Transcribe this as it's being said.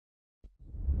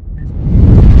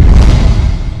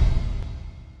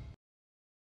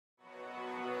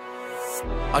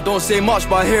I don't say much,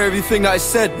 but I hear everything that I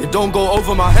said. It don't go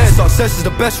over my head. Success is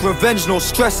the best revenge, no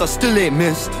stress, I still ain't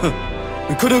missed.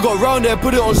 We could've got round there,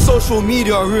 put it on social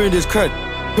media, I ruined his cred.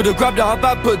 Could've grabbed a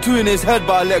bag, put 2 in his head,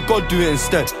 but I let God do it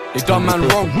instead. They done man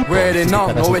wrong, where are they now?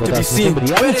 Nowhere to be seen.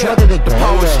 Where they at? The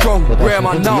power's strong, where am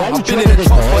I now? I've been in the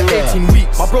charts for 18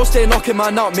 weeks. My bro stay knocking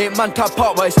man out, make man tap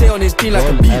out, but I stay on his beat like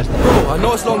a beat. Bro, I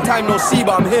know it's long time no see,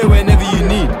 but I'm here whenever you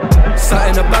need.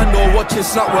 Sat in a band or watching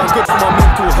Snap, where I'm good for my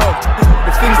mental health.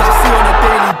 The things I see on a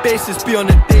daily basis be on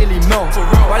a daily melt.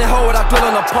 Why the hell would I dwell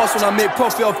on the past when I make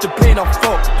profit off the pain I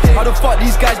felt? How the fuck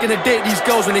these guys gonna date these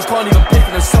girls when they can't even pay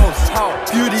for themselves? How?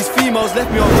 Few of these females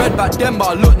left me on red back then, but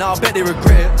I look now, I bet they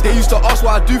regret it. They used to ask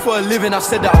what I do for a living, I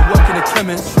said that I work in a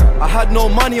chemist. I had no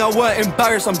money, I weren't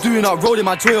embarrassed, I'm doing that road in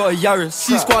my Toyota Yaris.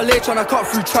 C-Squad late tryna cut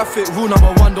through traffic, rule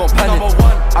number 1, don't panic.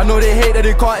 I know they hate that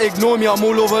they can't ignore me, I'm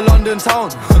all over London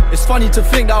town. It's funny to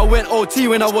think that I went OT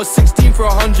when I was 16 for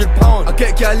 £100. I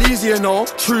get easy, you know,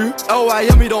 true.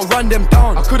 LYM, we don't run them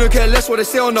down. I couldn't care less what they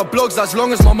say on the blogs as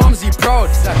long as my mum's proud.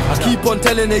 I keep on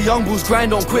telling the young bulls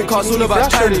grind on quick, cause all about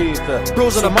time.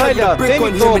 Bros on the back with a brick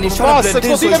on him and he's trying to blend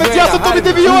in, so he's ready to hide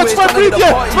him.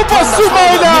 No pas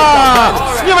Sumaila!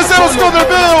 Nie venceu o secondo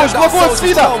Beus, blocou a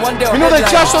sfida. Minuto e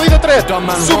 3.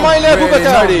 Sumaila e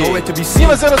Abubakari. Nie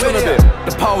venceu o secondo Beus.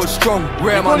 The power's strong,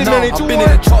 where am I now? I've been in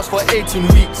the charts for 18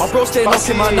 weeks. My bro stay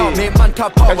knocking man out, make man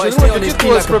tap out, but I stay on his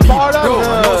beat like a beat. Bro,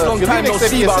 I know it's long time no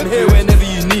see, but I'm here whenever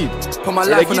you need. Put my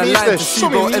life on the line to see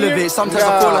bro elevate. Sometimes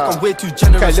I feel like I'm way too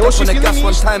generous. Step on the gas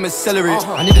one time, accelerate.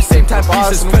 I need the same time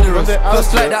piece as Federer.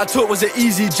 First flight that I took was an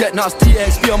easy jet, now it's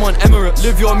TXP, I'm on Emirates.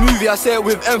 Live your movie, I say it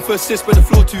with emphasis, but the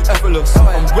flow too effortless.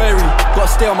 I'm wary, gotta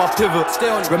stay on my pivot.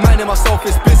 Reminding myself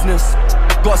it's business,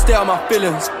 gotta stay on my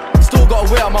feelings. Still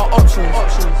gotta weigh out my options.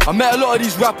 I met a lot of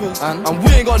these rappers, and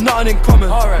we ain't got nothing in common.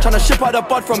 Tryna ship out the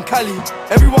bud from Cali,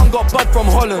 everyone got bud from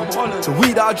Holland. The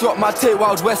week that I dropped my tape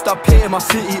Wild West, I painted my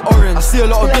city orange. I see a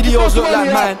lot of videos look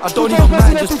like mine, I don't even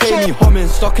mind, just pay me homage.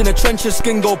 Stuck in the trenches,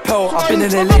 skin go pale. I've been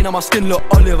in LA, now my skin look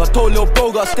olive. I told Lil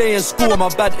Bro gotta stay in school, I'm a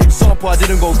bad example, I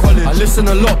didn't go college. I listen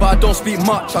a lot, but I don't speak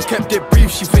much, I kept it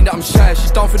brief, she think that I'm shy.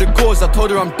 She's down for the cause, I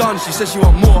told her I'm done, she said she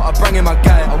want more, I bring in my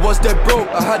guy. I was dead broke,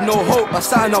 I had no hope, I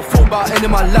sat and I thought about ending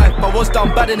my life. I was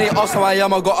down bad and they asked how I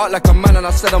am, I got out like a man and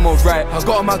I said I'm alright. I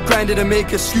got on my grind, didn't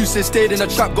make excuses, stayed in the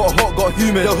trap, got hot, got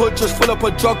humid. The hood just full up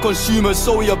of drug consumers,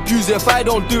 so we abuse it. If I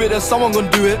don't do it, then someone gon'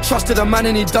 do it. Trusted a man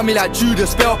and he done me like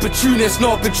Judas. They're opportunists,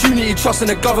 no opportunity, trusting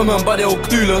the government, but they're all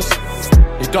clueless.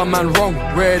 They done man wrong,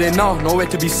 where are they now? Nowhere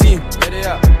to be seen. Where they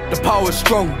at? The power's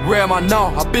strong, where am I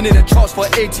now? I've been in the charts for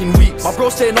 18 weeks. My bro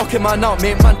stay knocking man out,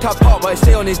 make man tap out, but I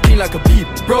stay on his beat like a beat.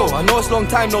 Bro, I know it's long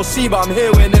time no see, but I'm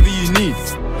here whenever you need.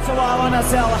 So I wanna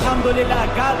say Alhamdulillah,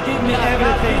 God give me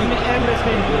everything.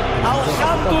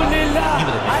 Alhamdulillah,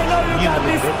 I know you got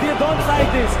this, you don't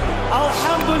like this.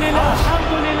 Alhamdulillah,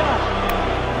 Alhamdulillah.